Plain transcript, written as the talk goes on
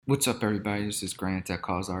What's up, everybody? This is Grant at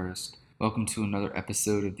Cause Artist. Welcome to another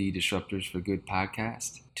episode of the Disruptors for Good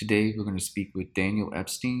podcast. Today, we're going to speak with Daniel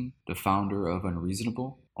Epstein, the founder of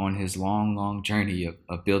Unreasonable, on his long journey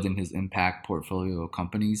of building his impact portfolio of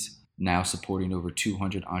companies, now supporting over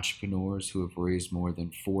 200 entrepreneurs who have raised more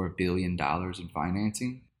than $4 billion in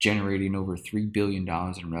financing, generating over $3 billion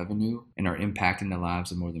in revenue, and are impacting the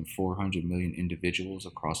lives of more than 400 million individuals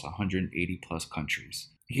across 180 plus countries.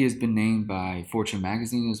 He has been named by Fortune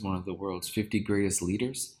magazine as one of the world's 50 greatest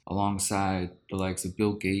leaders, alongside the likes of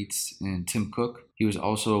Bill Gates and Tim Cook. He was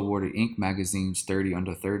also awarded Inc. magazine's 30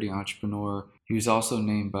 Under 30 entrepreneur. He was also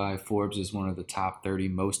named by Forbes as one of the top 30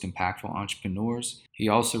 most impactful entrepreneurs. He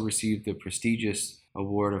also received the prestigious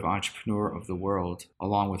award of Entrepreneur of the World,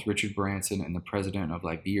 along with Richard Branson and the president of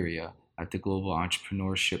Liberia at the Global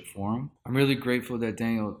Entrepreneurship Forum. I'm really grateful that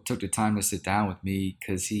Daniel took the time to sit down with me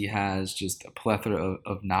because he has just a plethora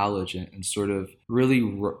of knowledge and sort of really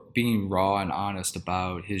being raw and honest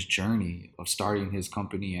about his journey of starting his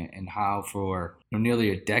company and how for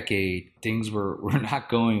nearly a decade things were not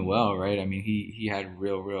going well, right? I mean, he had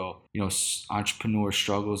real entrepreneur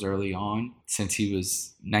struggles early on. Since he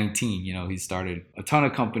was 19, he started a ton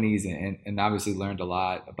of companies and obviously learned a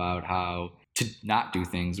lot about how to not do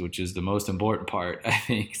things, which is the most important part, I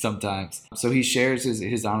think, sometimes. So he shares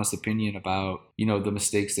his honest opinion about, the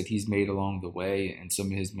mistakes that he's made along the way and some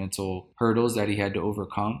of his mental hurdles that he had to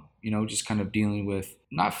overcome, just kind of dealing with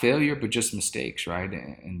not failure, but just mistakes, right?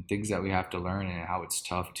 And things that we have to learn and how it's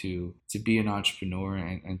tough to be an entrepreneur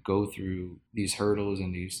and go through these hurdles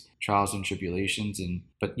and these trials and tribulations,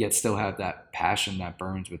 but yet still have that passion that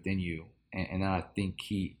burns within you. And I think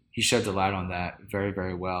he shed the light on that very,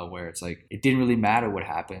 very well, where it's like, it didn't really matter what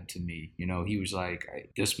happened to me. He was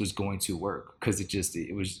like, this was going to work because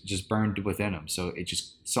it was just burned within him. So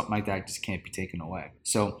something like that just can't be taken away.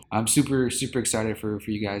 So I'm super, super excited for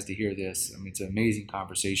you guys to hear this. I mean, it's an amazing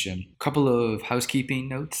conversation. Couple of housekeeping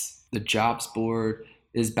notes. The jobs board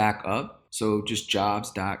is back up. So just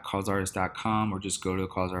jobs.causeartist.com or just go to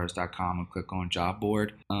causeartist.com and click on job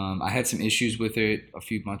board. I had some issues with it a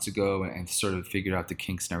few months ago and sort of figured out the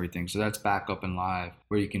kinks and everything. So that's back up and live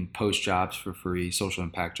where you can post jobs for free, social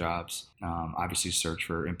impact jobs. Obviously search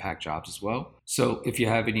for impact jobs as well. So if you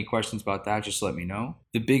have any questions about that, just let me know.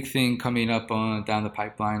 The big thing coming up down the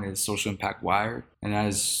pipeline is Social Impact Wired, and that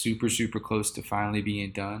is super, super close to finally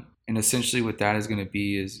being done. And essentially what that is going to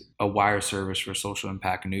be is a wire service for social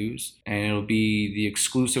impact news. And it'll be the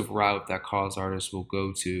exclusive route that Cause Artists will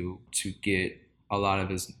go to get a lot of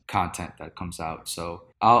his content that comes out. So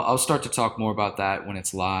I'll start to talk more about that when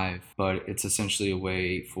it's live, but it's essentially a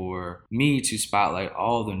way for me to spotlight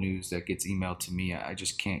all the news that gets emailed to me. I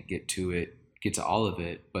just can't get to all of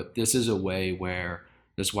it. But this is a way where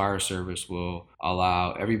this wire service will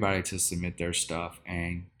allow everybody to submit their stuff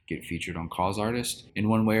and get featured on Cause Artist in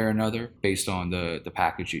one way or another based on the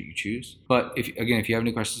package that you choose. But if you have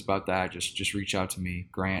any questions about that, just reach out to me,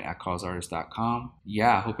 Grant at causeartist.com.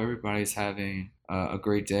 Yeah, I hope everybody's having a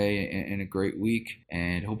great day and a great week,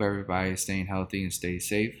 and hope everybody's staying healthy and stay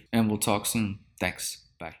safe. And we'll talk soon. Thanks.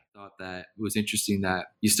 Bye. Thought that it was interesting that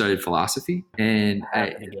you studied philosophy, and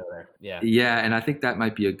and I think that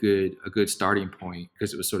might be a good starting point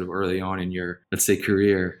because it was sort of early on in your, let's say,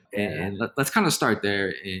 career. And let's kind of start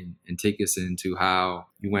there and take us into how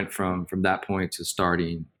you went from that point to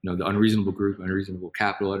starting, the Unreasonable Group, Unreasonable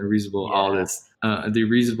Capital, Unreasonable, all this, the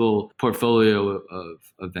Reasonable portfolio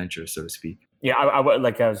of ventures, so to speak. Yeah, I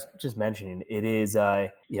like I was just mentioning, it is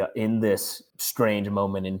in this strange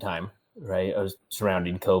moment in time, right? I was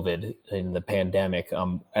surrounding COVID in the pandemic.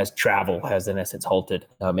 As travel has in essence halted,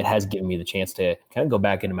 it has given me the chance to kind of go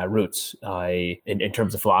back into my roots in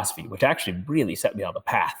terms of philosophy, which actually really set me on the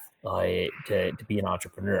path to be an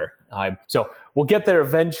entrepreneur. So we'll get there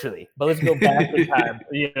eventually, but let's go back in time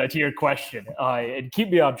to your question and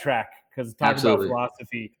keep me on track because talking about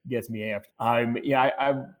philosophy gets me amped.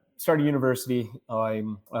 I started university.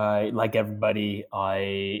 Like everybody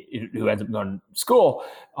who ends up going to school,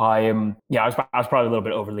 I was probably a little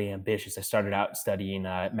bit overly ambitious. I started out studying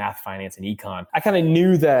math, finance, and econ. I kind of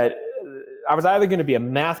knew that I was either going to be a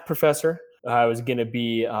math professor, I was going to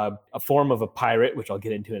be a form of a pirate, which I'll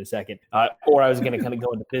get into in a second, or I was going to kind of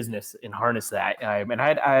go into business and harness that. And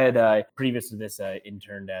I had previous to this,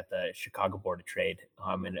 interned at the Chicago Board of Trade,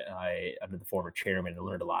 and under the former chairman, I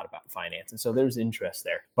learned a lot about finance. And so there was interest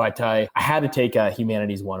there. But I had to take a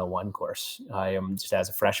Humanities 101 course just as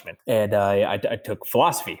a freshman. And I took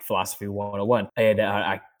Philosophy 101. And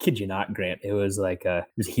I kid you not, Grant, it was like it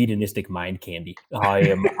was hedonistic mind candy.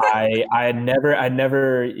 I had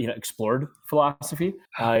never explored philosophy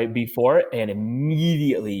before, and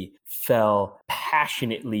immediately fell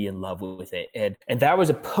passionately in love with it, and that was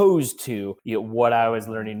opposed to what I was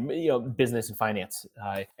learning, business and finance,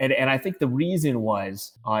 and I think the reason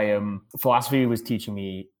was philosophy was teaching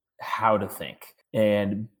me how to think,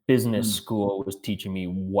 and business school was teaching me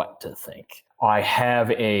what to think. I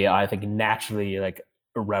have I think naturally like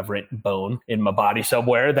irreverent bone in my body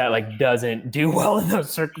somewhere that like doesn't do well in those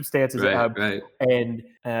circumstances. Right. And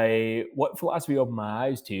what philosophy opened my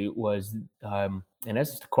eyes to was, in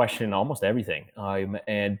essence, to question almost everything,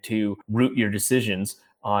 and to root your decisions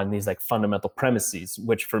on these like fundamental premises,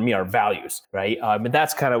 which for me are values, right? And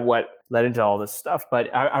that's kind of what led into all this stuff.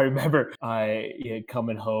 But I remember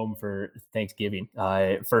coming home for Thanksgiving,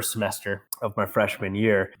 first semester of my freshman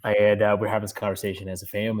year, and we're having this conversation as a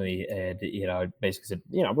family, and I basically said,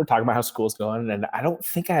 we're talking about how school's going, and I don't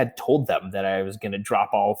think I had told them that I was going to drop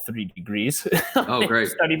all 3 degrees. Oh, great!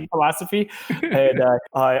 Studying philosophy, and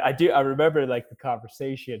I remember like the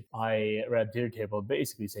conversation. I around the dinner table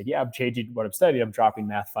basically said, "Yeah, I'm changing what I'm studying. I'm dropping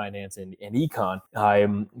math, finance, and econ."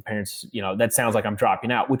 Parents, that sounds like I'm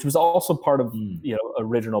dropping out, which was also part of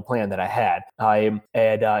original plan that I had.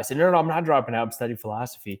 And I said, no, I'm not dropping out. I'm studying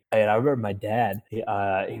philosophy. And I remember my dad. He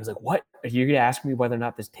was like, "What? Are you going to ask me whether or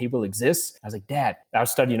not this table exists?" I was like, "Dad, I was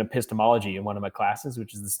studying epistemology in one of my classes,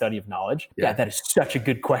 which is the study of knowledge." Yeah, that is such a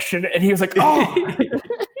good question. And he was like, "Oh."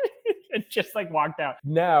 And just like walked out.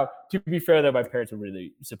 Now, to be fair, though, my parents were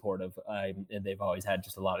really supportive, and they've always had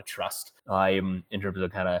just a lot of trust in terms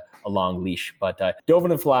of kind of a long leash. But dove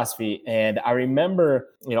into philosophy, and I remember,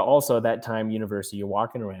 also at that time, university, you're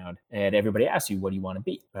walking around, and everybody asks you, "What do you want to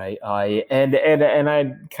be?" Right? And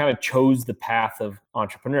I kind of chose the path of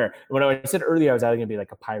entrepreneur. When I said earlier I was either going to be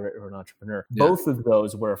like a pirate or an entrepreneur, both of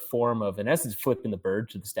those were a form of, in essence, flipping the bird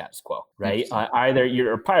to the status quo. Right? Either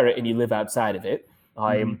you're a pirate and you live outside of it.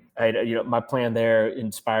 My plan there,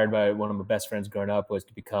 inspired by one of my best friends growing up, was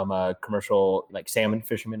to become a commercial like salmon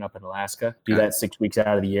fisherman up in Alaska. Do that 6 weeks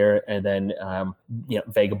out of the year, and then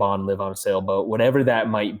vagabond, live on a sailboat, whatever that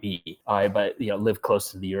might be. But live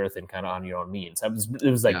close to the earth and kind of on your own means. I was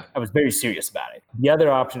very serious about it. The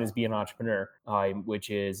other option is be an entrepreneur, which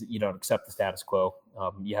is you don't accept the status quo.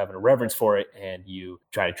 You have an irreverence for it, and you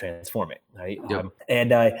try to transform it, right?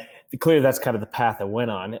 Clearly that's kind of the path I went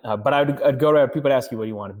on. But I'd go around, people would ask you, "What do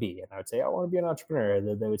you want to be?" And I would say, "I want to be an entrepreneur." And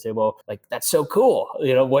then they would say, "Well, like, that's so cool.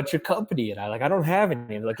 What's your company?" And I don't have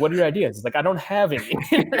any. And like, "What are your ideas?" It's like, "I don't have any."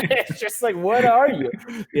 It's just like, what are you?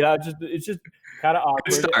 It's just kind of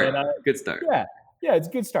awkward. Good start. Yeah, it's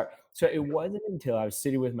a good start. So it wasn't until I was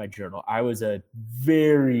sitting with my journal. I was a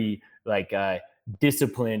very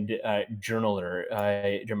disciplined journaler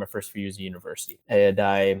during my first few years of university, and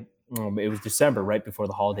it was December, right before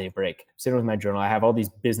the holiday break. Sitting with my journal, I have all these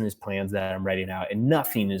business plans that I'm writing out, and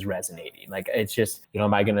nothing is resonating. Like, it's just,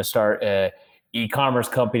 am I going to start a e-commerce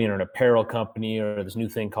company or an apparel company or this new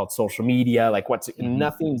thing called social media? Like,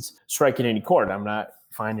 nothing's striking any chord. I'm not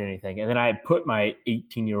finding anything. And then I put my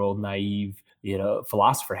 18-year-old naive,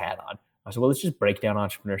 philosopher hat on. I said, well, let's just break down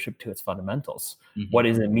entrepreneurship to its fundamentals. What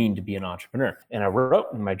does it mean to be an entrepreneur? And I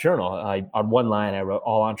wrote in my journal, on one line, I wrote,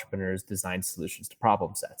 all entrepreneurs design solutions to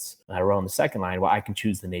problem sets. And I wrote on the second line, well, I can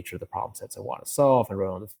choose the nature of the problem sets I want to solve. And I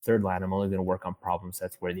wrote on the third line, I'm only going to work on problem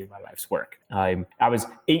sets worthy of my life's work. I was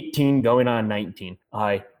 18 going on 19.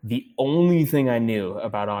 The only thing I knew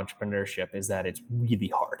about entrepreneurship is that it's really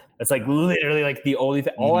hard. It's like literally like the only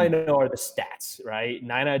thing. All I know are the stats, right?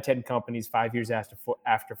 9 out of 10 companies 5 years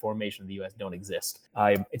after formation of the U.S. don't exist.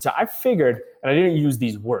 And so I figured, and I didn't use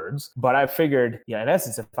these words, but I figured, in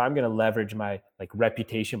essence, if I'm going to leverage my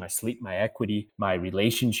reputation, my sleep, my equity, my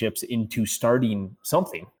relationships into starting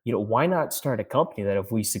something, why not start a company that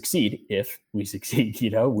if we succeed,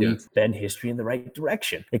 we bend history in the right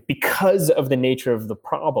direction, because of the nature of the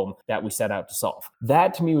problem that we set out to solve.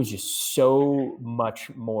 That to me was just so much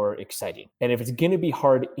more exciting. And if it's going to be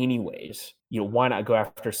hard anyways, why not go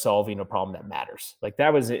after solving a problem that matters? Like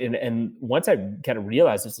that was, and once I kind of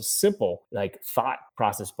realized it's a simple thought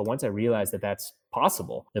process, but once I realized that that's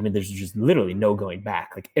possible, there's just literally no going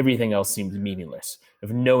back. Like everything else seems meaningless. I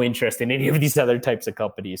have no interest in any of these other types of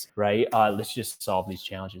companies, right? Let's just solve these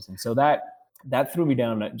challenges. And so that threw me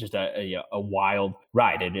down just a wild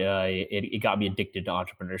ride. It got me addicted to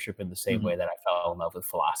entrepreneurship in the same way that I fell in love with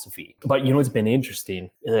philosophy. But what's been interesting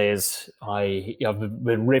is I've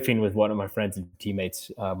been riffing with one of my friends and teammates.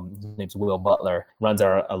 His name's Will Butler, runs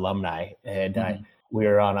our alumni, and we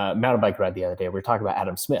were on a mountain bike ride the other day. We were talking about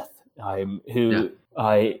Adam Smith. who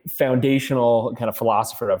foundational kind of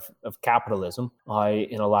philosopher of capitalism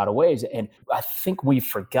in a lot of ways. And I think we've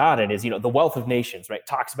forgotten is, The Wealth of Nations, right?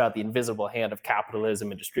 Talks about the invisible hand of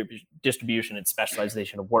capitalism and distribution and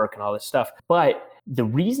specialization of work and all this stuff. But the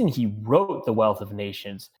reason he wrote The Wealth of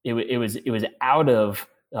Nations, it was out of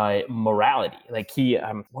morality. Like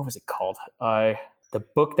what was it called? The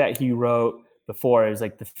book that he wrote before, it was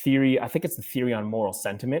like the theory, I think it's the Theory on Moral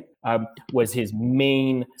Sentiment, was his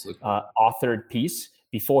main authored piece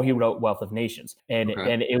before he wrote Wealth of Nations. And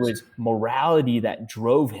it was morality that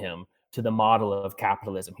drove him to the model of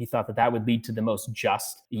capitalism. He thought that would lead to the most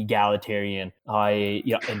just, egalitarian,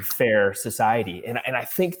 and fair society. And I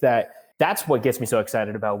think that's what gets me so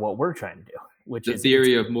excited about what we're trying to do, which is the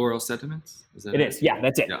Theory of Moral Sentiments. Is that it? Yeah,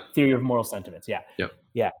 that's it. Yeah. Theory of Moral Sentiments. Yeah. Yep.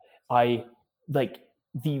 Yeah. I like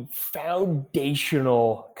the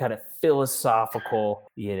foundational kind of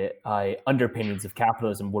philosophical underpinnings of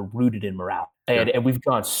capitalism were rooted in morality. And we've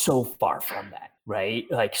gone so far from that, right?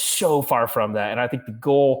 Like so far from that. And I think the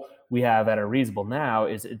goal we have at Unreasonable now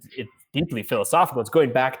is it's deeply philosophical. It's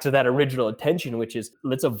going back to that original intention, which is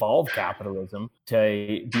let's evolve capitalism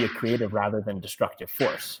to be a creative rather than destructive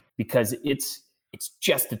force, because it's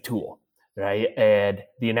just a tool, right? And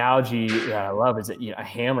the analogy that I love is that a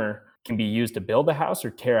hammer can be used to build a house or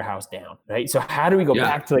tear a house down, right? So how do we go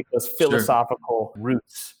back to like those philosophical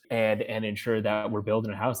roots and ensure that we're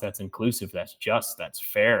building a house that's inclusive, that's just, that's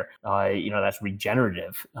fair, that's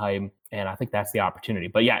regenerative, and I think that's the opportunity.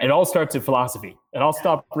 But yeah, it all starts in philosophy. It all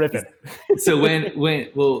stopped ripping. So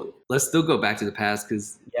well, let's still go back to the past,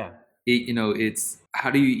 because it's how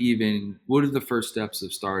do you what are the first steps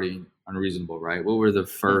of starting Unreasonable, right? What were the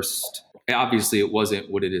first? Obviously, it wasn't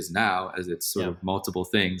what it is now, as it's sort of multiple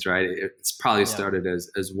things, right? It's probably started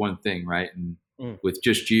as one thing, right? And with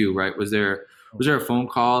just you, right? Was there a phone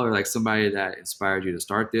call or like somebody that inspired you to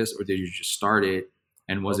start this, or did you just start it?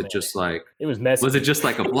 And was it just like it was messy? Was it just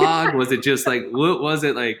like a blog? Was it just like what was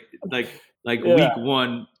it like week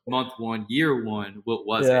 1, month 1, year 1? What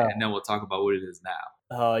was it? And then we'll talk about what it is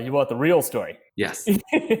now. You want the real story? Yes.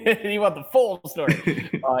 You want the full story?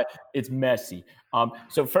 It's messy.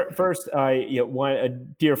 So first, a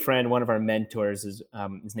dear friend, one of our mentors, his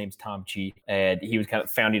name's Tom Chi, and he was kind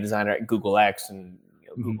of founding designer at Google X and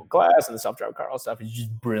Google Glass and the self-driving car, all stuff. He's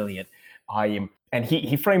just brilliant. And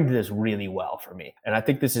he framed this really well for me, and I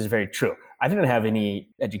think this is very true. I didn't have any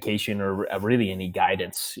education or really any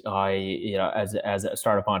guidance, as a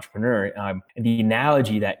startup entrepreneur. And the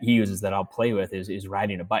analogy that he uses that I'll play with is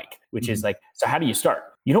riding a bike, which is like, so how do you start?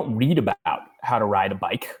 You don't read about how to ride a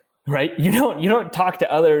bike, right? You don't talk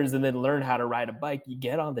to others and then learn how to ride a bike. You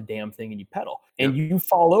get on the damn thing and you pedal, and you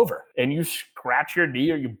fall over and you scratch your knee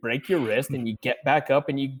or you break your wrist, and you get back up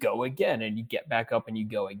and you go again, and you get back up and you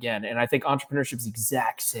go again. And I think entrepreneurship is the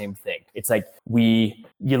exact same thing. It's like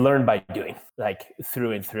you learn by doing, like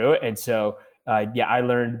through and through. And so I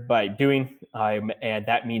learned by doing, and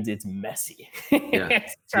that means it's messy.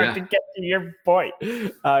 Trying to get to your point.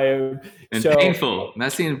 Painful,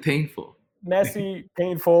 messy and painful. Messy,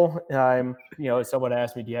 painful. Someone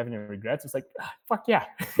asked me, do you have any regrets? It's like, fuck yeah.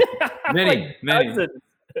 Many.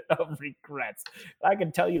 Of regrets. I can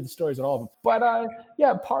tell you the stories on all of them.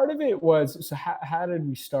 But part of it was, so how did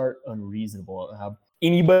we start Unreasonable?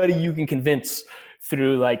 Anybody you can convince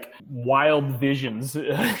through like wild visions,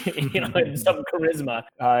 and some charisma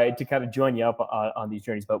to kind of join you up on these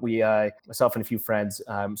journeys. But we, myself and a few friends,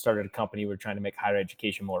 started a company. We're trying to make higher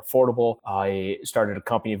education more affordable. I started a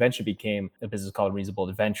company, eventually became a business called Unreasonable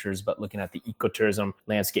Adventures, but looking at the ecotourism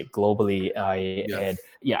landscape globally.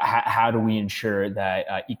 How do we ensure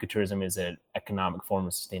that ecotourism is an economic form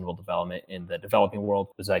of sustainable development in the developing world?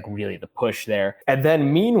 Was like really the push there. And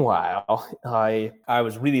then meanwhile, I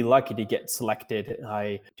was really lucky to get selected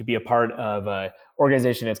to be a part of an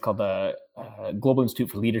organization that's called the Global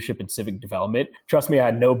Institute for Leadership and Civic Development. Trust me, I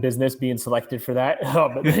had no business being selected for that,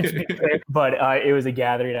 but it was a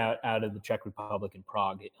gathering out of the Czech Republic in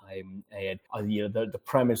Prague. The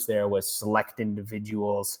premise there was select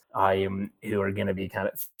individuals who are going to be kind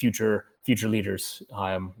of future leaders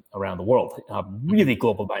around the world, really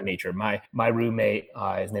global by nature. My roommate,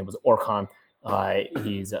 his name was Orkhan.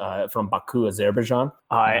 He's from Baku, Azerbaijan.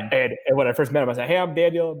 And when I first met him, I said, "Hey, I'm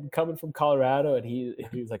Daniel. I'm coming from Colorado." And he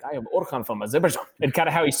was like, "I am Orkhan from Azerbaijan." And kind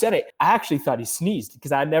of how he said it, I actually thought he sneezed,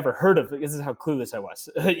 because I'd never heard of it. This is how clueless I was.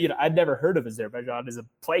 I'd never heard of Azerbaijan as a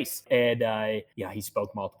place. And he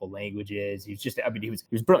spoke multiple languages. He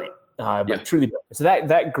was brilliant, truly brilliant. So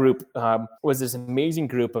that group was this amazing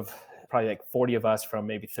group of probably like 40 of us from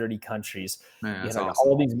maybe 30 countries. Man, that's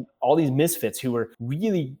awesome. all these misfits who were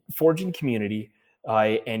really forging community,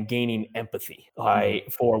 and gaining empathy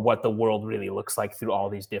for what the world really looks like through all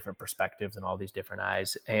these different perspectives and all these different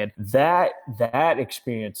eyes. And that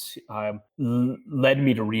experience led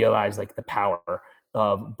me to realize like the power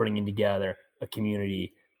of bringing together a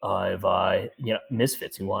community of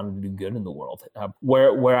misfits who wanted to do good in the world.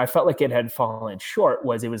 Where I felt like it had fallen short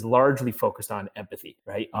was it was largely focused on empathy,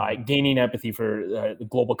 right? Gaining empathy for the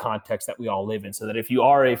global context that we all live in, so that if you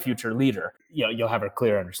are a future leader, you'll have a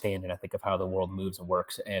clear understanding, I think, of how the world moves and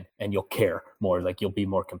works, and you'll care more. Like you'll be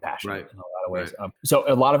more compassionate in a lot of ways. Right.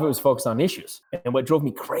 So a lot of it was focused on issues, and what drove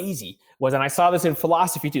me crazy was, and I saw this in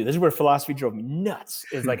philosophy too. This is where philosophy drove me nuts.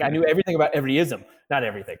 Is like I knew everything about every ism, not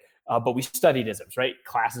everything. But we studied isms, right?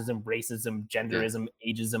 Classism, racism, genderism,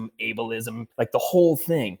 ageism, ableism, like the whole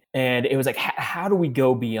thing. And it was like, how do we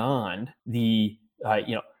go beyond the,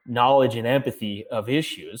 knowledge and empathy of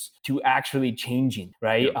issues to actually changing,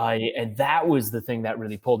 right? And that was the thing that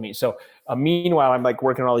really pulled me. So meanwhile, I'm like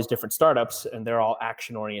working on all these different startups, and they're all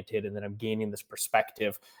action oriented. And then I'm gaining this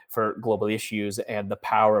perspective for global issues and the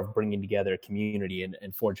power of bringing together a community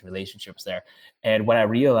and forging relationships there. And what I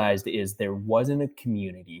realized is there wasn't a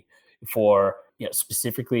community for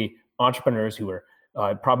specifically entrepreneurs who were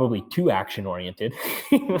probably too action oriented,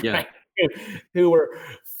 right? Who were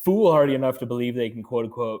foolhardy enough to believe they can quote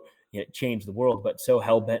unquote change the world, but so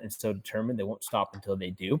hell-bent and so determined they won't stop until they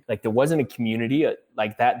do. Like there wasn't a community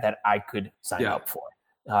like that I could sign up for.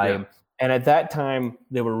 And at that time,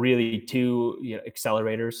 there were really two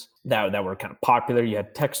accelerators that were kind of popular. You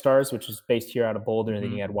had Techstars, which is based here out of Boulder, and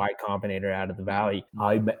then you had Y Combinator out of the Valley.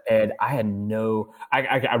 And I had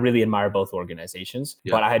I really admire both organizations,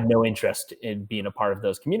 but I had no interest in being a part of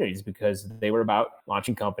those communities because they were about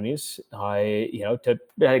launching companies, to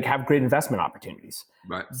have great investment opportunities.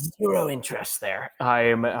 Right. Zero interest there.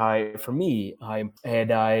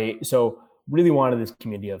 So really wanted this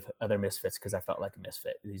community of other misfits because I felt like a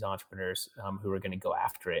misfit, these entrepreneurs who were going to go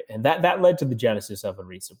after it. And that led to the genesis of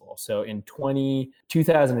Unreasonable. So in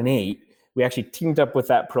 2008, we actually teamed up with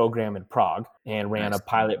that program in Prague and ran a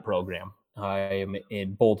pilot program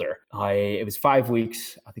in Boulder. It was 5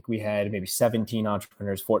 weeks. I think we had maybe 17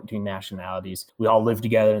 entrepreneurs, 14 nationalities. We all lived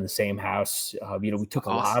together in the same house. We took a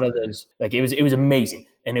lot of those. Like it was amazing,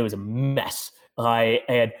 and it was a mess.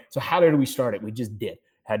 And so how did we start it? We just did.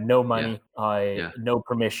 Had no money, no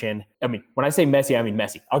permission. I mean, when I say messy, I mean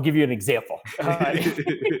messy. I'll give you an example.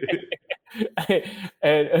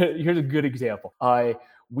 Here's a good example.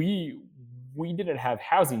 We didn't have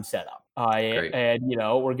housing set up. And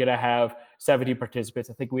we're gonna have 70 participants.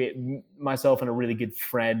 I think myself and a really good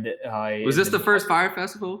friend. Was this the first Fire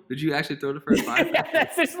Festival? Did you actually throw the first Fire Festival?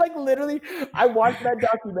 That's just like literally. I watched that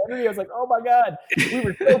documentary. I was like, oh my god, we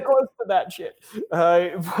were so close to that shit.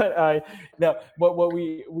 What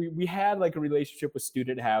we had like a relationship with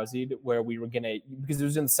student housing where we were gonna, because it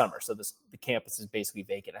was in the summer, so the campus is basically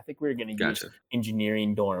vacant. I think we were gonna use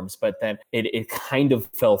engineering dorms, but then it kind of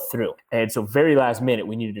fell through, and so very last minute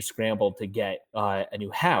we needed to scramble to get a new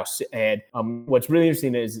house. And what's really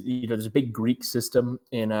interesting is there's a big Greek system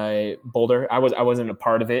in Boulder. I wasn't a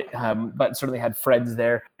part of it, but certainly had friends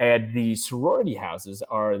there. And the sorority houses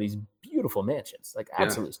are these beautiful mansions, like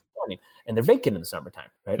absolutely stunning, and they're vacant in the summertime,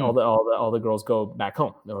 right? All the girls go back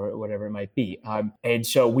home or whatever it might be. And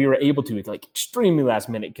so we were able to, like extremely last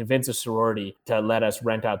minute, convince a sorority to let us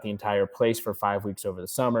rent out the entire place for 5 weeks over the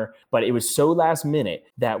summer. But it was so last minute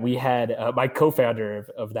that we had my co-founder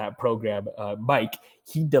of that program, Mike,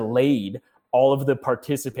 he delayed all of the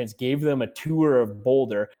participants, gave them a tour of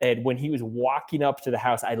Boulder. And when he was walking up to the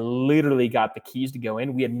house, I literally got the keys to go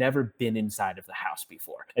in. We had never been inside of the house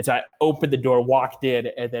before. And so I opened the door, walked in,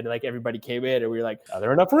 and then like everybody came in and we were like, are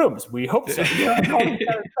there enough rooms? We hope so.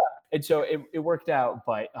 And so it worked out,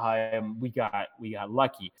 but we got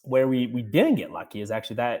lucky. Where we didn't get lucky is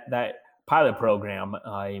actually that pilot program,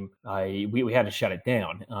 we had to shut it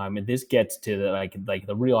down. And this gets to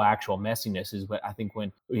the real actual messiness is what I think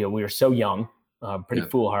when we were so young, pretty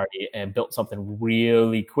foolhardy, and built something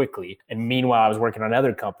really quickly. And meanwhile, I was working on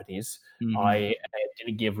other companies. I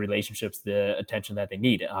didn't give relationships the attention that they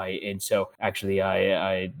need. And so actually,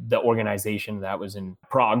 the organization that was in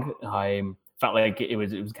Prague, felt like it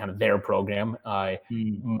was kind of their program. Mike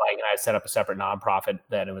and I set up a separate nonprofit.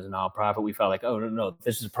 Then it was a nonprofit. We felt like, oh no,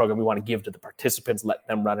 this is a program we want to give to the participants, let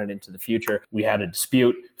them run it into the future. We had a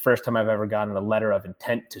dispute. First time I've ever gotten a letter of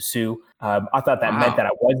intent to sue. I thought that meant that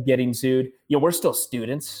I was getting sued. We're still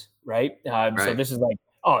students, right? So this is like,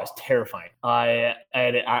 it's terrifying.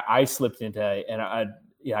 I slipped into, and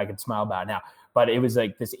I can smile about it now. But it was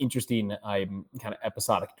like this interesting kind of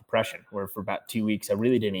episodic depression where for about 2 weeks, I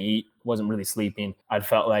really didn't eat. wasn't really sleeping. I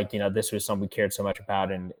felt like, this was something we cared so much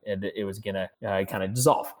about, and it was going to kind of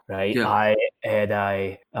dissolve. Right. Yeah.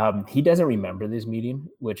 He doesn't remember this meeting,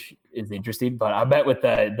 which is interesting, but I met with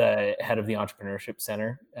the head of the entrepreneurship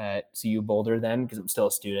center at CU Boulder then, because I'm still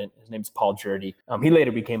a student. His name's Paul Jurdy. He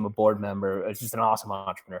later became a board member. It's just an awesome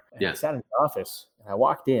entrepreneur. And I sat in the office and I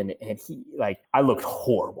walked in, and I looked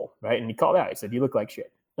horrible. Right. And he called out. He said, "You look like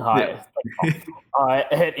shit." And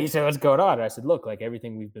he said, "What's going on?" And I said, "Look, like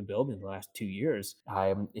everything we've been building the last 2 years,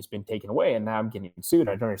 it's been taken away, and now I'm getting sued.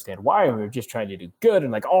 I don't understand why. And we're just trying to do good." And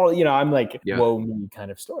I'm like, whoa, me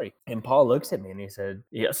kind of story. And Paul looks at me and he said,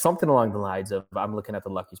 something along the lines of, "I'm looking at the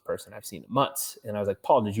luckiest person I've seen in months." And I was like,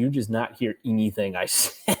 "Paul, did you just not hear anything I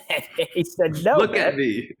said?" He said, "No, Look man." at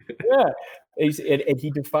me. Yeah. And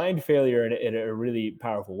he defined failure in a really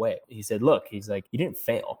powerful way. He said, "Look," he's like, "you didn't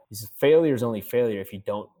fail." He says, "Failure is only failure if you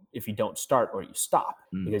don't start or you stop,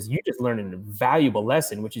 because you just learned a valuable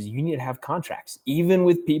lesson, which is you need to have contracts, even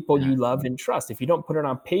with people you love and trust. If you don't put it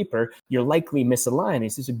on paper, you're likely misaligned." He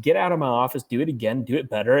says, "So get out of my office, do it again, do it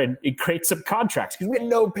better, and it creates some contracts, because we had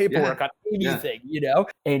no paperwork on anything,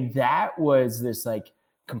 And that was this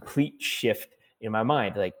complete shift in my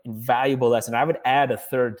mind, invaluable lesson. I would add a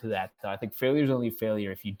third to that. I think failure is only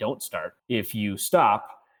failure if you don't start, if you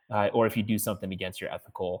stop, or if you do something against your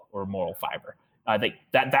ethical or moral fiber. I think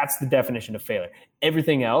that's the definition of failure.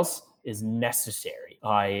 Everything else is necessary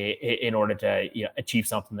in order to achieve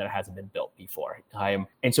something that hasn't been built before.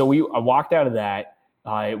 And so I walked out of that.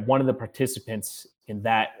 One of the participants in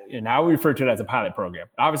that, and now we refer to it as a pilot program.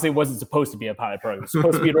 Obviously, it wasn't supposed to be a pilot program. It was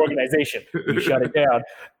supposed to be an organization. We shut it down.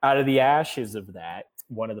 Out of the ashes of that,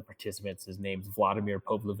 one of the participants, his name's Vladimir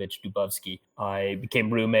Pavlovich Dubovsky. I became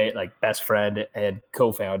roommate, best friend and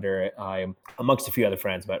co-founder, amongst a few other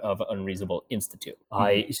friends, but of Unreasonable Institute.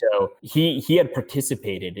 So he had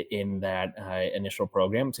participated in that initial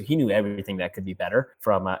program, so he knew everything that could be better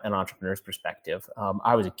from an entrepreneur's perspective.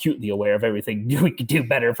 I was acutely aware of everything we could do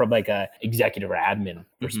better from a executive or admin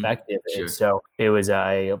perspective. Sure. And so it was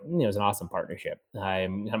it was an awesome partnership. I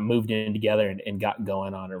moved in together and got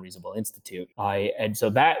going on Unreasonable Institute. And so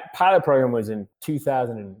that pilot program was in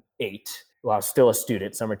 2008. Well, I was still a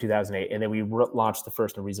student, summer 2008. And then we launched the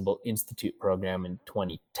first Unreasonable Institute program in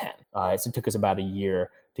 2010. So it took us about a year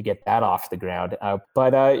to get that off the ground.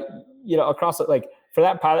 But across for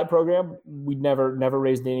that pilot program, we never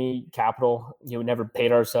raised any capital. We never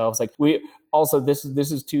paid ourselves. We also, this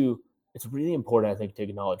is too, it's really important, I think, to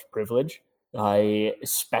acknowledge privilege.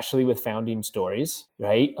 Especially with founding stories,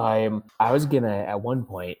 right? I was gonna at one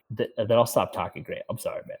point that I'll stop talking. Great, I'm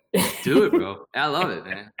sorry, man. Do it, bro. I love it,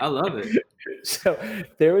 man. I love it. So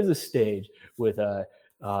there was a stage with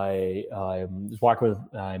I was walking with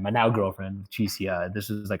my now girlfriend, Chicia. This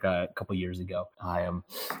was a couple years ago.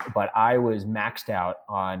 But I was maxed out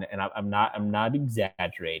on, and I'm not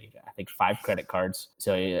exaggerating, I think 5 credit cards.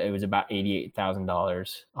 So it was about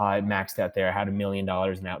 $88,000. I maxed out there. I had $1 million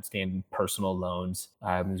in outstanding personal loans.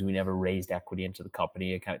 Because we never raised equity into the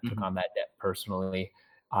company. I kind of took on that debt personally.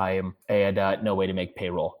 I had no way to make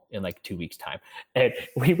payroll in 2 weeks' time. And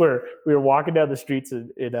we were walking down the streets and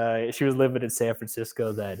she was living in San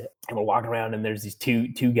Francisco then. And we're walking around and there's these two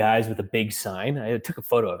guys with a big sign. I took a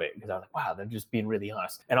photo of it because I was like, wow, they're just being really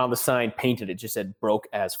honest. And on the sign painted, it just said, "Broke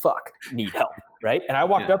as fuck, need help." Right. And I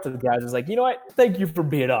walked up to the guys. I was like, "You know what? Thank you for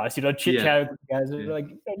being honest." Chit-chat with the guys.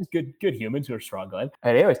 They're just good humans who are struggling.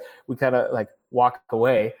 And anyways, we kind of walk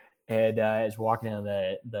away. And as we're walking down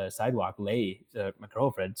the sidewalk, Leigh, my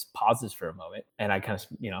girlfriend, pauses for a moment. And I kind of,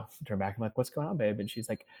 turn back. I'm like, "What's going on, babe?" And she's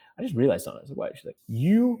like, "I just realized something." I was like, "What?" She's like,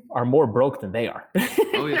 "You are more broke than they are."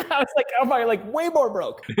 Oh, yeah. I was like, "Am I way more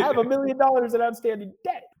broke? I have $1 million in outstanding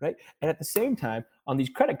debt." Right. And at the same time, on these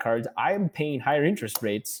credit cards, I am paying higher interest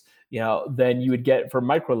rates, than you would get for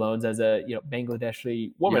microloans as a,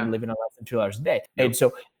 Bangladeshi woman living on less than $2 a day. Yep. And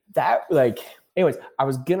so that anyways, I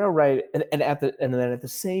was gonna write, and then at the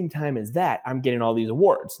same time as that, I'm getting all these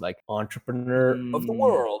awards like Entrepreneur of the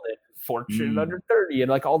World and Fortune Under 30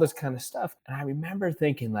 and all this kind of stuff. And I remember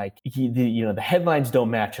thinking the headlines don't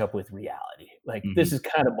match up with reality. This is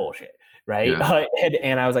kind of bullshit, right? Yeah.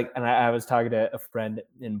 And I was I was talking to a friend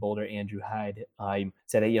in Boulder, Andrew Hyde. I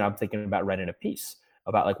said, I'm thinking about writing a piece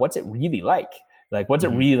about what's it really like. What's it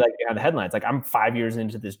really like behind the headlines? I'm 5 years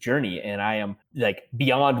into this journey and I am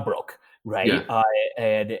beyond broke. Right. Yeah.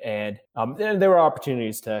 And there were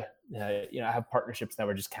opportunities to, have partnerships that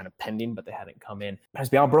were just kind of pending, but they hadn't come in. I was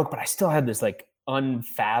beyond broke, but I still had this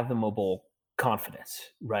unfathomable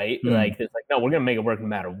confidence, right? No, we're going to make it work no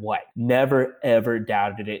matter what. Never, ever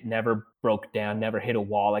doubted it. Never broke down, never hit a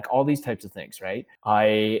wall, all these types of things. Right.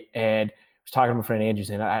 And was talking to my friend Andrew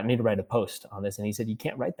saying, I need to write a post on this. And he said, you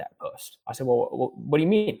can't write that post. I said, well, what do you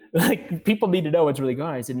mean? Like, people need to know what's really going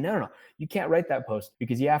on. He said, no, you can't write that post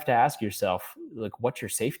because you have to ask yourself, like, what's your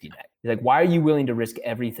safety net? He's like, why are you willing to risk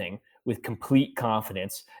everything with complete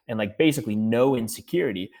confidence and like basically no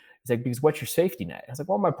insecurity? He's like, because what's your safety net? I was like,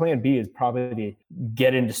 well, my plan B is probably to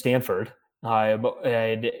get into Stanford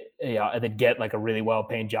and then get like a really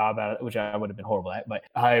well-paying job out of it, which I would have been horrible at, but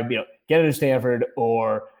get into Stanford,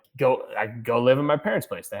 or I could go live in my parents'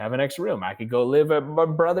 place. They have an extra room. I could go live at my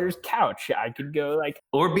brother's couch. I could go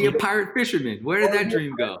or be a pirate fisherman. Where did that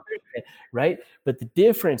dream go? Right. But the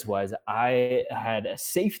difference was I had a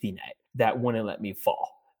safety net that wouldn't let me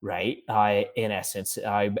fall. Right. In essence, so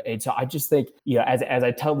I just think, as I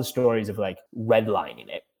tell the stories of like redlining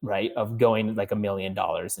it, right, of going like $1 million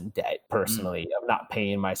in debt personally, of not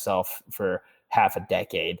paying myself for half a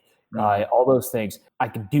decade, all those things, I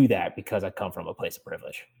can do that because I come from a place of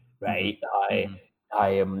privilege. Right. I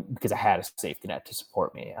am, because I had a safety net to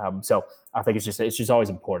support me. So I think it's just always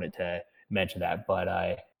important to mention that. But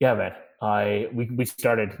man, we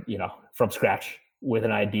started, from scratch with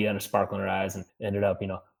an idea and a sparkle in our eyes, and ended up,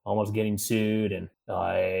 almost getting sued and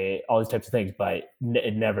all these types of things, but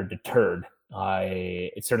it never deterred.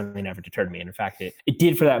 It certainly never deterred me. And in fact, it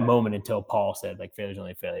did for that moment until Paul said, like, failure's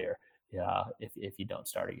only failure. Yeah, if you don't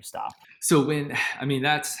start it, you stop. So man, I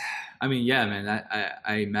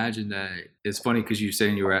imagine that it's funny because you're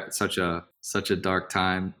saying you were at such a dark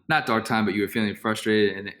time, not dark time, but you were feeling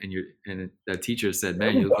frustrated, and that teacher said,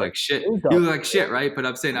 man, you look like shit. You look like shit, right? But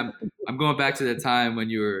I'm saying, I'm going back to the time when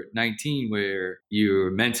you were 19 where you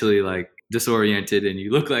were mentally like disoriented and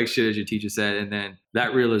you look like shit, as your teacher said. And then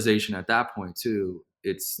that realization at that point too,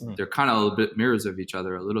 they're kind of a little bit mirrors of each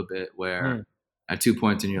other a little bit, where at 2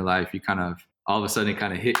 points in your life, you kind of all of a sudden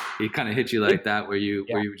hit you like that, where you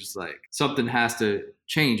were just like, something has to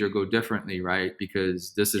change or go differently, right?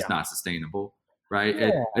 Because this is not sustainable, right?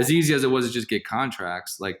 Yeah. As easy as it was to just get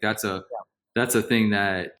contracts, like that's a thing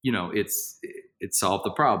that, it solved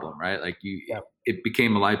the problem, right? Like it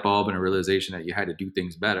became a light bulb and a realization that you had to do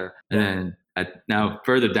things better. And then now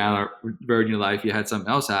further down the road in your life, you had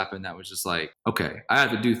something else happen that was just like, okay, I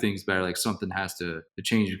have to do things better. Like, something has to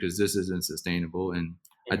change because this isn't sustainable. And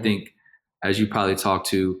I think, as you probably talk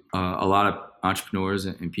to a lot of entrepreneurs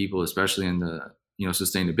and people, especially in the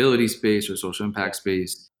sustainability space or social impact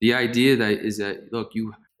space, the idea that look,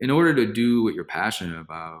 in order to do what you're passionate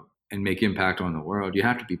about and make impact on the world, you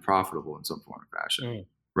have to be profitable in some form or fashion,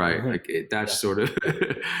 right? Like that's sort of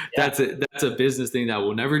that's a business thing that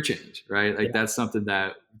will never change, right? Like that's something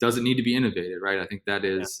that doesn't need to be innovated, right? I think that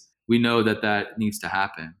is. We know that needs to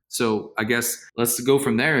happen. So I guess let's go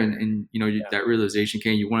from there. And that realization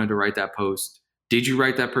came. You wanted to write that post. Did you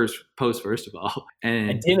write that post first of all?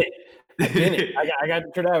 And I didn't. I got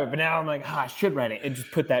turned out, but now I'm like, I should write it, and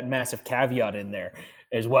just put that massive caveat in there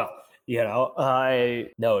as well. I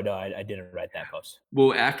didn't write that post.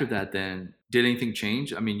 Well, after that, then did anything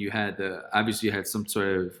change? I mean, obviously you had some sort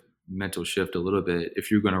of mental shift a little bit.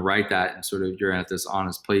 If you're going to write that and sort of you're at this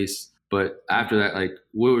honest place. But after that, like,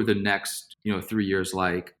 what were the next, 3 years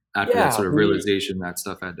like after that sort of realization that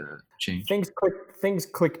stuff had to change? Things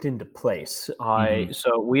clicked into place.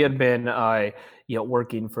 So we had been,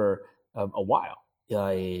 working for a while,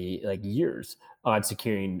 like years, on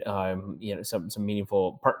securing, some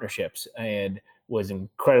meaningful partnerships, and was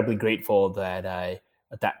incredibly grateful that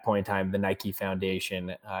at that point in time, the Nike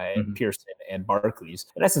Foundation, Pearson, and Barclays,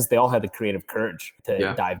 in essence, they all had the creative courage to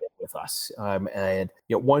dive in with us. And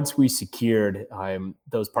once we secured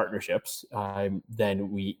those partnerships,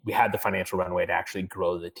 then we had the financial runway to actually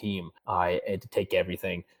grow the team and to take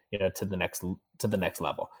everything to the next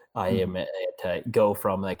level. To go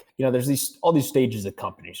from, like, there's all these stages of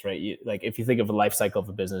companies, right? Like, if you think of a life cycle of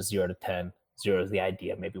a business, 0 to 10. 0 is the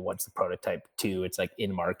idea. Maybe 1's the prototype. 2, it's like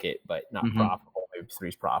in market, but not profitable. Maybe 3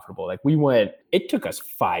 is profitable. Like, it took us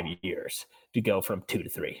 5 years to go from 2 to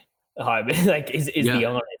 3. Like, is the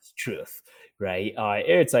honest truth, right?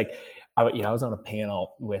 It's like, I was on a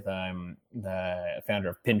panel with the founder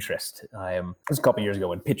of Pinterest. It was a couple of years ago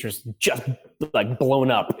when Pinterest just like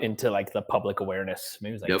blown up into like the public awareness.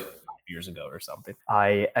 Maybe it was like 5 years ago or something.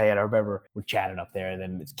 I remember we're chatting up there, and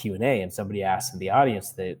then it's Q&A, and somebody asked in the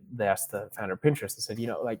audience, they asked the founder of Pinterest, they said,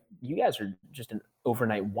 like, you guys are just an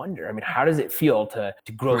overnight wonder. I mean, how does it feel to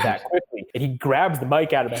grow that quickly? And he grabs the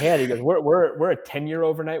mic out of my hand. He goes, we're a 10-year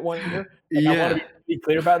overnight wonder. I want to be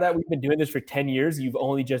clear about that. We've been doing this for 10 years. You've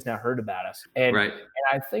only just now heard about us. And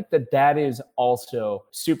I think that is also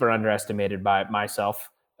super underestimated by myself.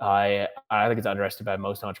 I think it's underestimated by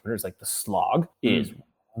most entrepreneurs. Like, the slog is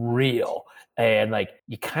real. And like,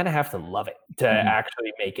 you kind of have to love it to Hmm.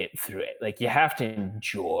 actually make it through it. Like, you have to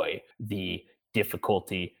enjoy the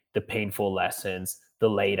difficulty, the painful lessons, the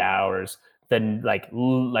late hours, then like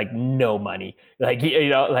no money. Like,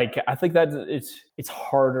 like, I think that it's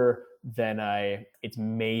harder than it's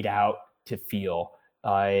made out to feel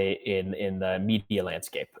in the media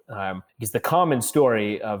landscape. Because the common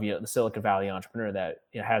story of the Silicon Valley entrepreneur that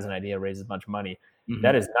has an idea, raises a bunch of money,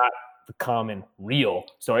 that Hmm. is not the common real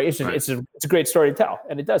story. It's just Right. it's a great story to tell,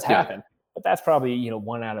 and it does Yeah. happen. But that's probably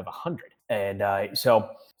one out of 100. And so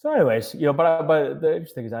anyways, but the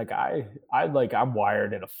interesting is, like, I'm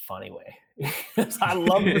wired in a funny way. I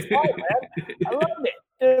love the sport, man. I loved it.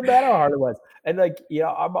 It didn't matter how hard it was. And like,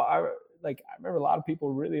 I remember a lot of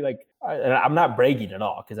people really like, and I'm not bragging at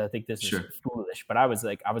all because I think this is Sure. foolish, but I was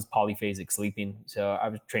polyphasic sleeping. So I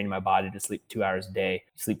was training my body to sleep 2 hours a day,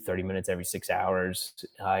 sleep 30 minutes every 6 hours.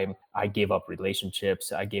 I gave up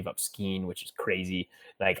relationships. I gave up skiing, which is crazy.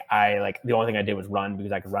 Like the only thing I did was run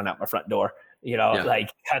because I could run out my front door, Yeah. like,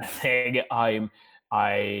 kind of thing.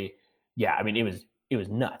 Yeah, I mean, it was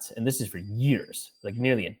nuts. And this is for years, like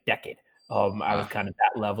nearly a decade. I was Wow. kind of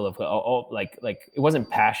that level of like it wasn't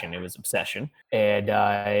passion, it was obsession. And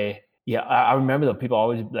I remember the people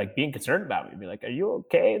always like being concerned about me, be like, "Are you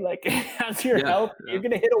okay? Like, how's your Yeah. health? You're Yeah.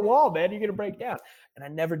 gonna hit a wall, man. You're gonna break down." And I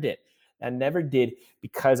never did. I never did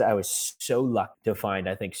because I was so lucky to find,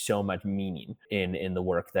 I think, so much meaning in the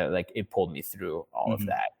work that, like, it pulled me through all of Hmm.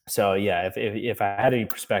 that. So yeah, if I had any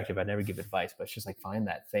perspective, I'd never give advice, but it's just like, find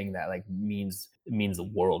that thing that like means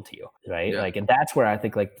the world to you, right? Yeah. Like, and that's where I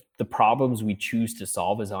think, like, the problems we choose to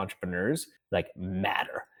solve as entrepreneurs, like,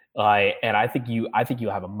 matter. And I think you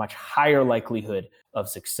have a much higher likelihood of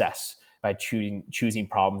success by choosing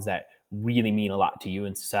problems that really mean a lot to you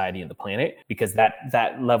and society and the planet, because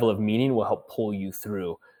that level of meaning will help pull you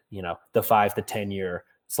through, the 5 to 10 year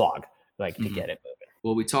slog, like, to Hmm. get it moving.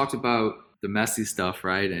 Well, we talked about the messy stuff,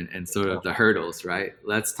 right? And sort of the hurdles, right?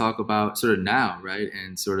 Let's talk about sort of now, right?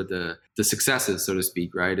 And sort of the successes, so to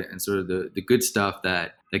speak, right? And sort of the good stuff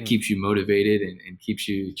that Mm. keeps you motivated and keeps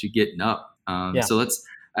you getting up. Yeah. So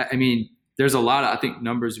I mean, there's a lot of, I think,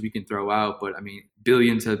 numbers we can throw out, but I mean,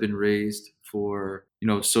 billions have been raised for,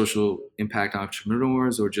 social impact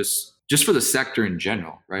entrepreneurs, or just for the sector in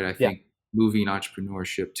general, right? I Yeah. think moving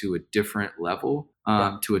entrepreneurship to a different level,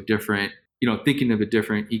 Yeah. to a different, thinking of a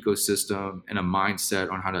different ecosystem and a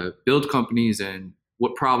mindset on how to build companies and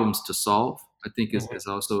what problems to solve, I think is, Mhm. is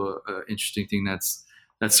also an interesting thing that's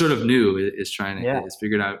sort of new, is trying to Yeah. is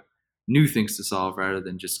figuring out new things to solve rather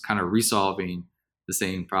than just kind of resolving the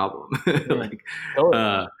same problem. Mm. like,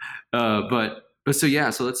 Totally. uh, but so yeah,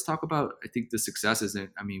 so let's talk about, I think, the successes. And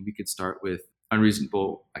I mean, we could start with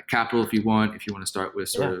unreasonable capital if you want. If you want to start with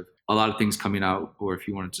sort Yeah. of a lot of things coming out, or if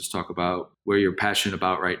you want to just talk about where you're passionate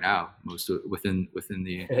about right now, within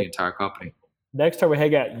the entire company. Next time we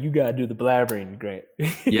hang out, you gotta do the blabbering. Great.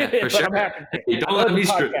 Yeah, for But sure. I'm happy to. Hey, I love the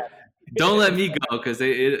podcast. don't let me go, because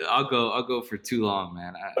I'll go for too long,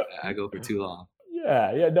 man. I go for too long.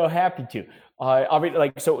 Yeah, yeah, no, happy to. I mean,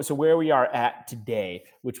 like, so where we are at today,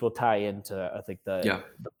 which will tie into, I think, Yeah.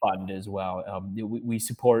 the fund as well. We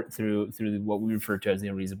support through what we refer to as the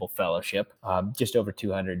Unreasonable Fellowship, just over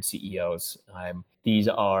 200 CEOs. These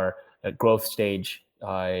are growth stage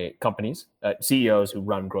companies, CEOs who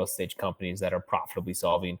run growth stage companies that are profitably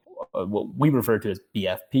solving what we refer to as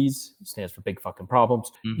BFPs, stands for big fucking problems.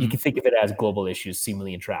 You Hmm. can think of it as global issues,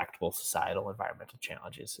 seemingly intractable societal environmental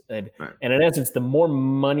challenges. Right. And in essence, the more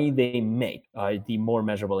money they make, the more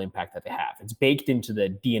measurable impact that they have. It's baked into the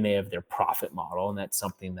DNA of their profit model, and that's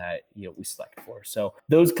something that we select for. So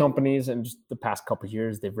those companies, in just the past couple of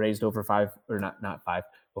years, they've raised over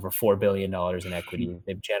over $4 billion in equity.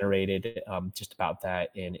 They've generated just about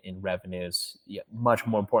that in revenues. Yeah, much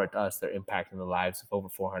more important to us, they're impacting the lives of over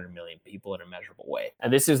 400 million people in a measurable way.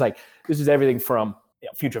 And this is everything from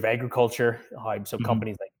future of agriculture. So Hmm.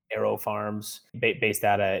 companies like Arrow Farms, based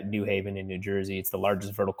out of New Haven in New Jersey. It's the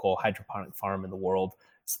largest vertical hydroponic farm in the world.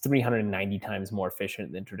 It's 390 times more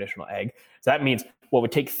efficient than traditional ag. So that means what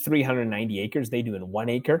would take 390 acres, they do in 1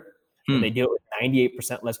 acre. And they Hmm. do it with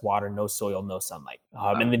 98% less water, no soil, no sunlight. And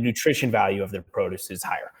Wow. the nutrition value of their produce is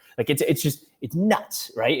higher. Like, it's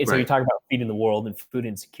nuts, right? And so you Right. talk about feeding the world and food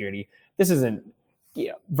insecurity. This isn't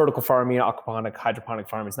vertical farming, aquaponic, hydroponic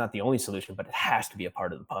farming is not the only solution, but it has to be a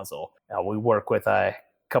part of the puzzle. We work with a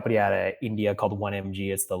company out of India called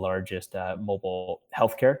 1MG. It's the largest mobile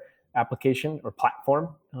healthcare application or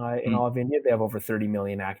platform in Hmm. all of India. They have over 30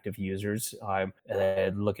 million active users,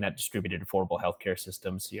 looking at distributed affordable healthcare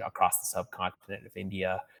systems across the subcontinent of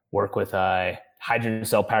India. Work with hydrogen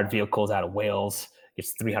cell powered vehicles out of Wales.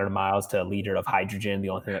 it's 300 miles to a liter of hydrogen. The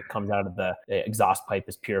only thing that comes out of the exhaust pipe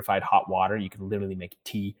is purified hot water. You can literally make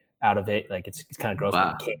tea out of it. Like it's kind of gross,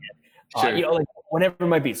 Wow. but you can. Sure. You know, like whatever it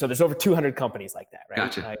might be. So there's over 200 companies like that, right?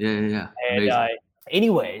 Gotcha. Yeah. And Amazing.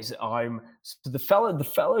 anyways, so the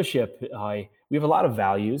fellowship, we have a lot of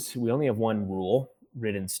values. We only have one rule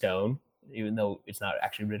written in stone, even though it's not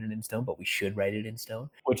actually written in stone, but we should write it in stone,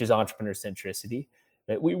 which is entrepreneur centricity.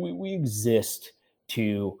 That we exist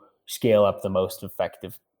to scale up the most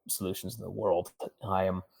effective solutions in the world.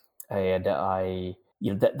 That's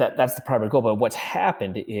the primary goal. But what's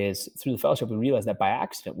happened is through the fellowship, we realized that by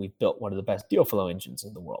accident, we've built one of the best deal flow engines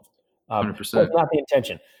in the world. 100%. Well, it's not the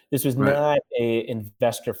intention. This was Right. not a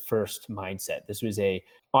investor first mindset. This was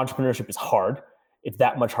entrepreneurship is hard. It's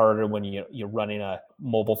that much harder when you're running a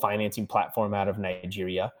mobile financing platform out of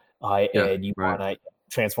Nigeria, and you want to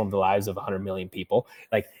transform the lives of 100 million people.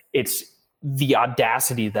 Like it's the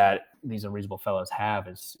audacity that these unreasonable fellows have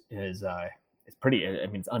is pretty. I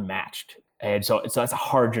mean, it's unmatched. And so that's a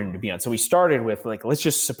hard journey to be on. So we started with let's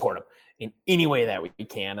just support them in any way that we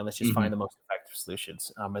can, and let's just find the most effective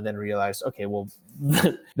solutions. And then realized, okay, well,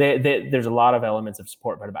 there's a lot of elements of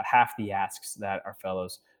support, but about half the asks that our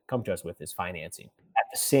fellows come to us with is financing. At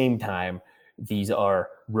the same time, these are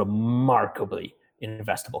remarkably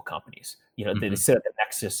investable companies. They sit at the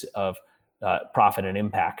nexus of profit and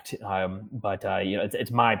impact. But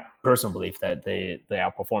it's my personal belief that they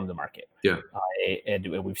outperform the market. Yeah. And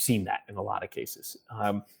we've seen that in a lot of cases.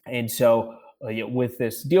 And so with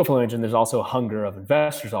this deal flow engine, there's also a hunger of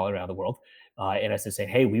investors all around the world. And as to say,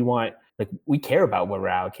 hey, we care about where we're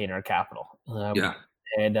allocating our capital.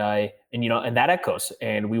 And that echoes,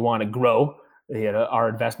 and we want to grow our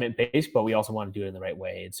investment base, but we also want to do it in the right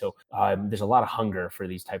way. And so there's a lot of hunger for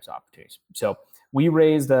these types of opportunities. So we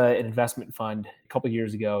raised an investment fund a couple of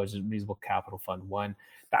years ago. It was a Reasonable Capital Fund 1.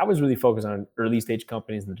 That was really focused on early stage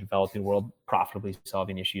companies in the developing world, profitably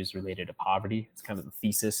solving issues related to poverty. It's kind of the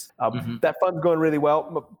thesis. That fund's going really well.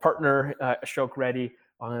 My partner, Ashok Reddy,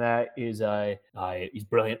 on that is he's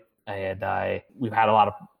brilliant. And we've had a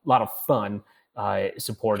lot of fun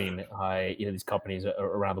supporting these companies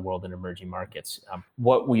around the world in emerging markets.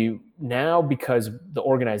 What we now, because the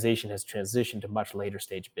organization has transitioned to much later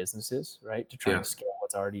stage businesses, right, to try and scale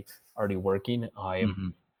what's already working.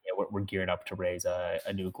 We're gearing up to raise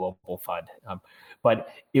a new global fund. But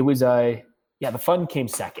it was the fund came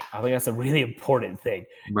second. I think that's a really important thing.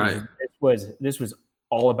 Right. This was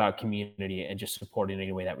all about community and just supporting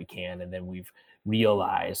any way that we can. And then we've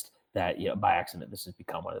realized that by accident, this has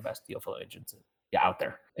become one of the best deal flow engines out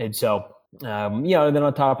there. And so, and then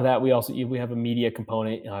on top of that, we have a media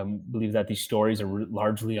component. Believe that these stories are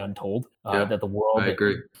largely untold. That the world, I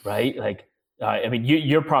agree. Right? Like,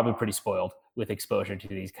 you're probably pretty spoiled with exposure to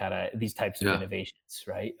these types of innovations,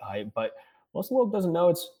 right? But most of the world doesn't know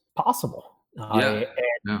it's possible.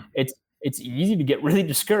 It's easy to get really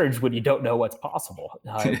discouraged when you don't know what's possible.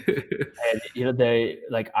 I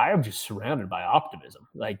am just surrounded by optimism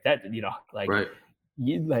like that. Right.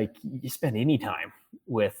 You spend any time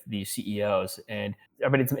with these CEOs, and I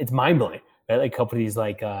mean it's mind blowing. Right? Like companies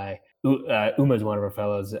like Uma is one of our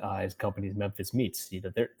fellows. His company is Memphis Meats.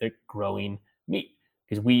 They're growing meat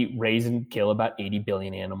because we raise and kill about 80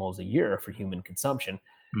 billion animals a year for human consumption.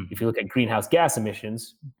 If you look at greenhouse gas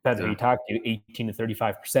emissions, depends on who you talk to, 18 to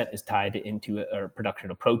 35% is tied into production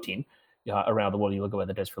of protein around the world. You look at what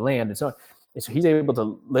that does for land and so on. And so he's able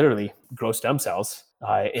to literally grow stem cells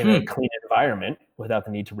in a clean environment without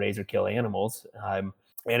the need to raise or kill animals. And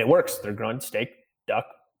it works. They're growing steak, duck,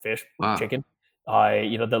 fish, chicken.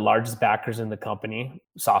 The largest backers in the company,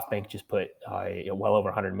 SoftBank just put well over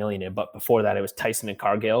 100 million in. But before that, it was Tyson and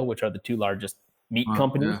Cargill, which are the two largest meat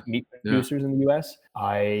companies, meat producers in the U.S.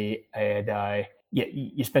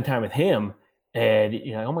 You spend time with him, and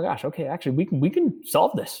oh my gosh, okay, actually we can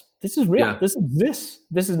solve this. This is real. This exists.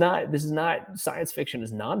 This is not science fiction.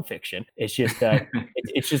 It's nonfiction. It's just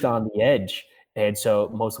it's just on the edge, and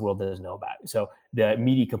so most of the world doesn't know about it. So the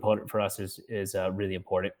media component for us is really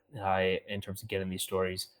important in terms of getting these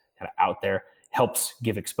stories kind of out there. Helps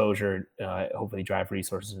give exposure, hopefully drive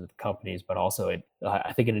resources into the companies, but also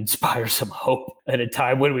I think it inspires some hope at a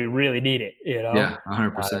time when we really need it. Yeah,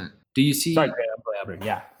 100%. Do you see? Sorry, Grant, I'm blabbering.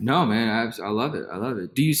 Yeah. No, man, I love it. I love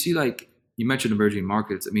it. Do you see, like you mentioned, emerging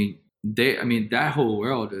markets? That whole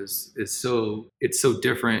world is so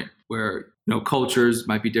different. Where cultures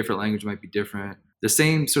might be different, language might be different. The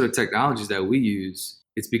same sort of technologies that we use,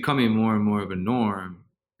 it's becoming more and more of a norm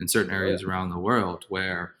in certain areas around the world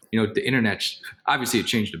where. The internet, obviously it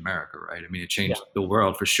changed America, right? I mean, it changed the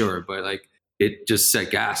world for sure, but it just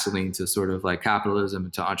set gasoline to sort of like capitalism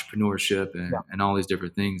and to entrepreneurship and all these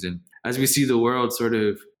different things. And as we see the world sort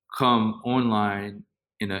of come online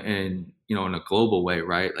in a global way,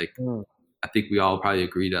 right? Like Mm. I think we all probably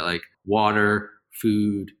agree that like water,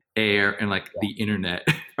 food, air, and like Yeah. the internet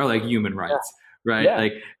are like human Yeah. rights, right? Yeah.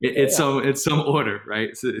 Like Yeah. it's some order,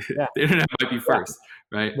 right? So Yeah. the internet might be Yeah. first,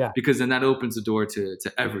 right? Yeah. Because then that opens the door to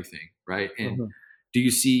everything, right? And Mhm. do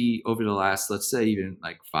you see over the last, let's say, even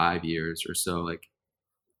like 5 years or so, like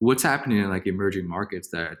what's happening in like emerging markets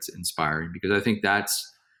that's inspiring? Because I think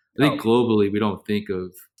Oh, globally we don't think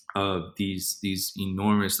of these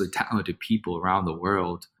enormously talented people around the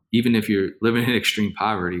world. Even if you're living in extreme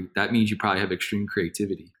poverty, that means you probably have extreme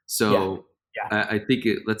creativity. yeah. So Yeah. I think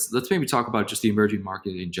let's maybe talk about just the emerging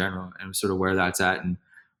market in general and sort of where that's at and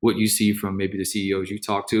what you see from maybe the CEOs you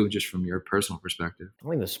talk to, just from your personal perspective. I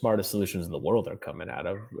think the smartest solutions in the world are coming out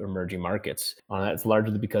of emerging markets. That's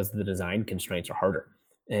largely because the design constraints are harder,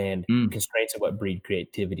 and Mm, constraints are what breed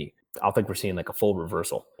creativity. I think we're seeing like a full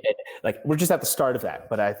reversal. Like we're just at the start of that,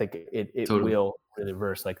 but I think it totally. will really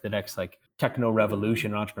reverse. Like the next like techno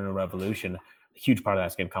revolution, entrepreneurial revolution. A huge part of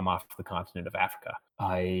that's going to come off the continent of Africa.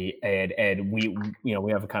 And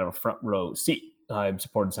we have a kind of a front row seat. I'm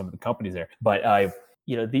supporting some of the companies there, but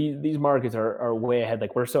these markets are way ahead.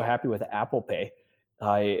 Like we're so happy with Apple Pay.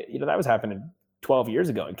 That was happening 12 years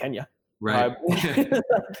ago in Kenya. Right.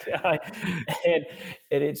 And,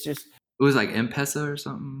 and it's just, It was like M-Pesa or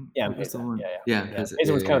something. yeah, What was the M-Pesa. one? Yeah, Yeah, yeah. M-Pesa. It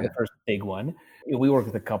Yeah, was yeah, kind of yeah. the first big one. We work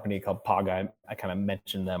with a company called Paga. I kind of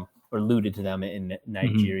mentioned them or alluded to them in Hmm.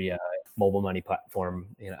 Nigeria, mobile money platform,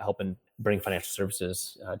 helping bring financial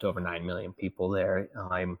services to over 9 million people there.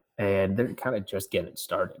 And they're kind of just getting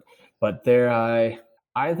started. But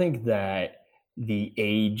I think that the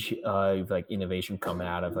age of like innovation coming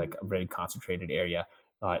out of like a very concentrated area,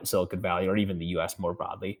 Silicon Valley, or even the US more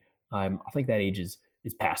broadly, I think that age is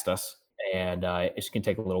past us, and it's going to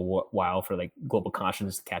take a little while for like global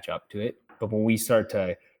consciousness to catch up to it. But when we start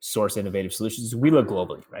to source innovative solutions, we look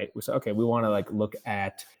globally, right? We say, okay, we want to like look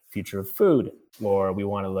at future of food, or we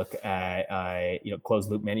want to look at closed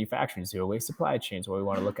loop manufacturing, zero waste supply chains, or we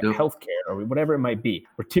want to look at Yep. healthcare, or whatever it might be.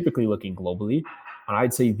 We're typically looking globally. And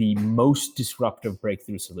I'd say the most disruptive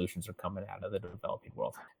breakthrough solutions are coming out of the developing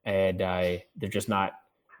world, and they're just not.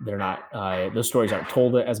 They're not. Those stories aren't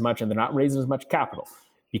told as much, and they're not raising as much capital Yeah.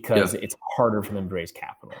 because it's harder for them to raise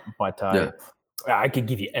capital. But Yeah. I could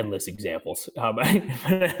give you endless examples. I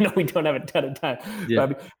know we don't have a ton of time, but Yeah. I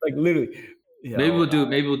mean, like literally, Maybe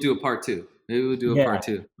we'll do a part two. Maybe we'll do a yeah, part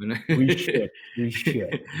two. we should,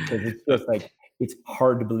 because it's just like it's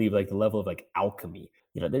hard to believe like the level of like alchemy.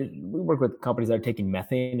 We work with companies that are taking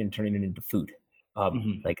methane and turning it into food.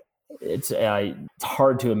 Hmm. Like it's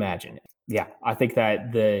hard to imagine. Yeah, I think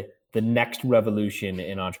that the next revolution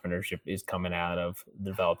in entrepreneurship is coming out of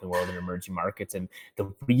the developing world and emerging markets, and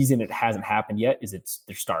the reason it hasn't happened yet is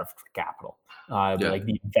they're starved for capital. Yeah. Like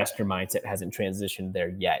the investor mindset hasn't transitioned there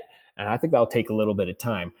yet, and I think that'll take a little bit of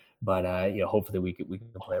time. But hopefully we can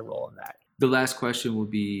play a role in that. The last question will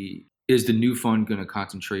be: is the new fund going to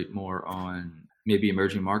concentrate more on maybe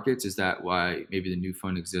emerging markets? Is that why maybe the new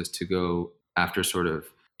fund exists to go after sort of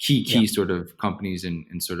Yeah. key sort of companies in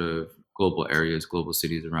sort of global areas, global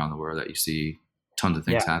cities around the world that you see tons of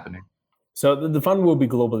things Yeah. happening? So the fund will be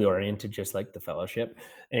globally oriented, just like the fellowship.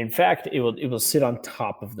 And in fact, it will sit on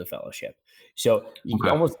top of the fellowship. So you could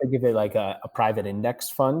Okay. almost think of it like a private index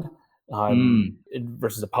fund Mm,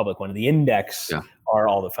 versus a public one. The index yeah. are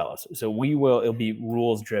all the fellows. So it'll be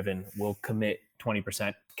rules driven. We'll commit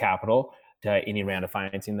 20% capital to any round of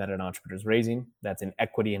financing that an entrepreneur is raising. That's in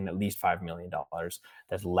equity and at least $5 million.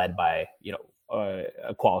 That's led by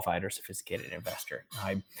a qualified or sophisticated investor.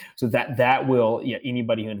 So that will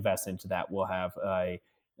anybody who invests into that will have a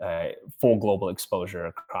full global exposure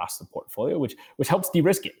across the portfolio, which helps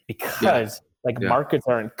de-risk it Yeah. because like Yeah. markets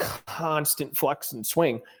are in constant flux and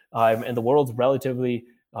swing, and the world's relatively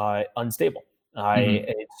unstable. Hmm.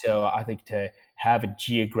 So I think to have a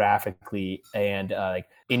geographically and like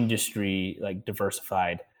industry like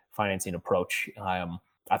diversified financing approach,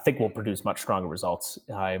 I think will produce much stronger results.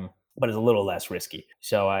 But it's a little less risky.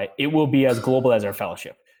 So it will be as global as our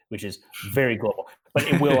fellowship, which is very global. But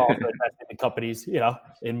it will also invest in companies,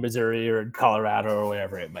 in Missouri or in Colorado or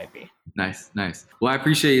wherever it might be. Nice, nice. Well, I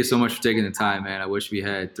appreciate you so much for taking the time, man. I wish we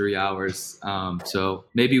had 3 hours. So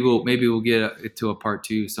maybe we'll get to a part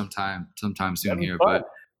two sometime soon That'd be here. fun. But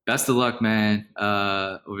best of luck, man.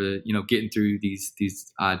 Over getting through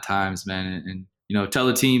these odd times, man, and tell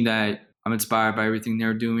the team that I'm inspired by everything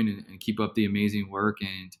they're doing, and keep up the amazing work.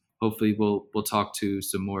 And hopefully, we'll talk to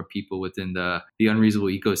some more people within the Unreasonable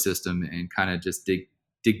ecosystem and kind of just dig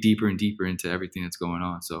dig deeper and deeper into everything that's going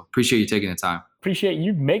on. So appreciate you taking the time. Appreciate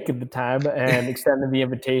you making the time and extending the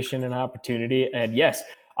invitation and opportunity. And yes,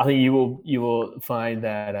 I think you will find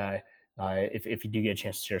that if you do get a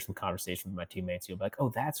chance to share some conversation with my teammates, you'll be like,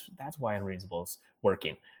 oh, that's why Unreasonable is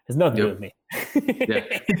working. It has nothing to do with me.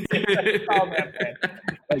 Oh, man.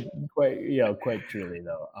 Like, quite truly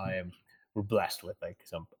though, we're blessed with like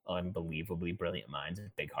some unbelievably brilliant minds and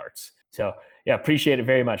big hearts. So yeah, appreciate it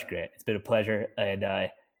very much, Grant. It's been a pleasure. And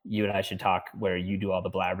you and I should talk where you do all the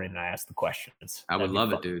blabbering and I ask the questions. I would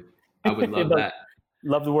love it, dude. I would love that.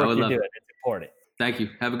 Love the work you're doing. It's important. Thank you.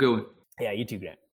 Have a good one. Yeah, you too, Grant.